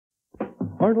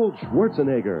Arnold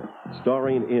Schwarzenegger,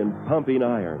 starring in Pumping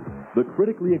Iron, the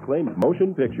critically acclaimed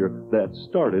motion picture that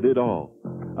started it all.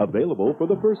 Available for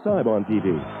the first time on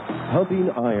TV.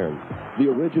 Pumping Iron, the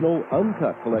original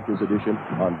uncut collector's edition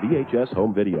on VHS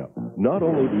home video. Not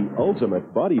only the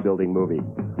ultimate bodybuilding movie,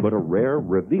 but a rare,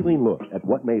 revealing look at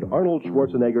what made Arnold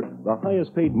Schwarzenegger the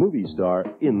highest paid movie star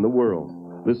in the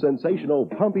world. The sensational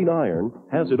Pumping Iron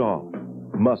has it all.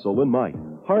 Muscle and might,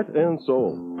 heart and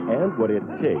soul, and what it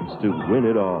takes to win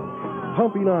it all.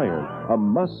 Pumping Iron, a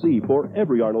must-see for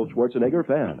every Arnold Schwarzenegger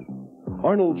fan.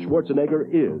 Arnold Schwarzenegger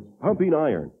is Pumping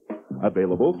Iron.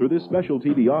 Available through this special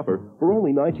TV offer for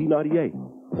only $19.98.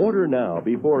 Order now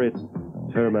before it's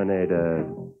terminated.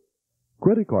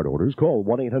 Credit card orders, call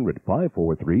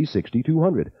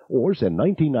 1-800-543-6200 or send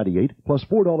 $19.98 plus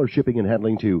 $4 shipping and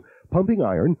handling to Pumping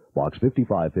Iron, Box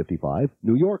 5555,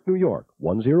 New York, New York,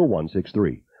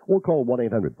 10163. Or call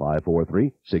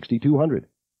 1-800-543-6200.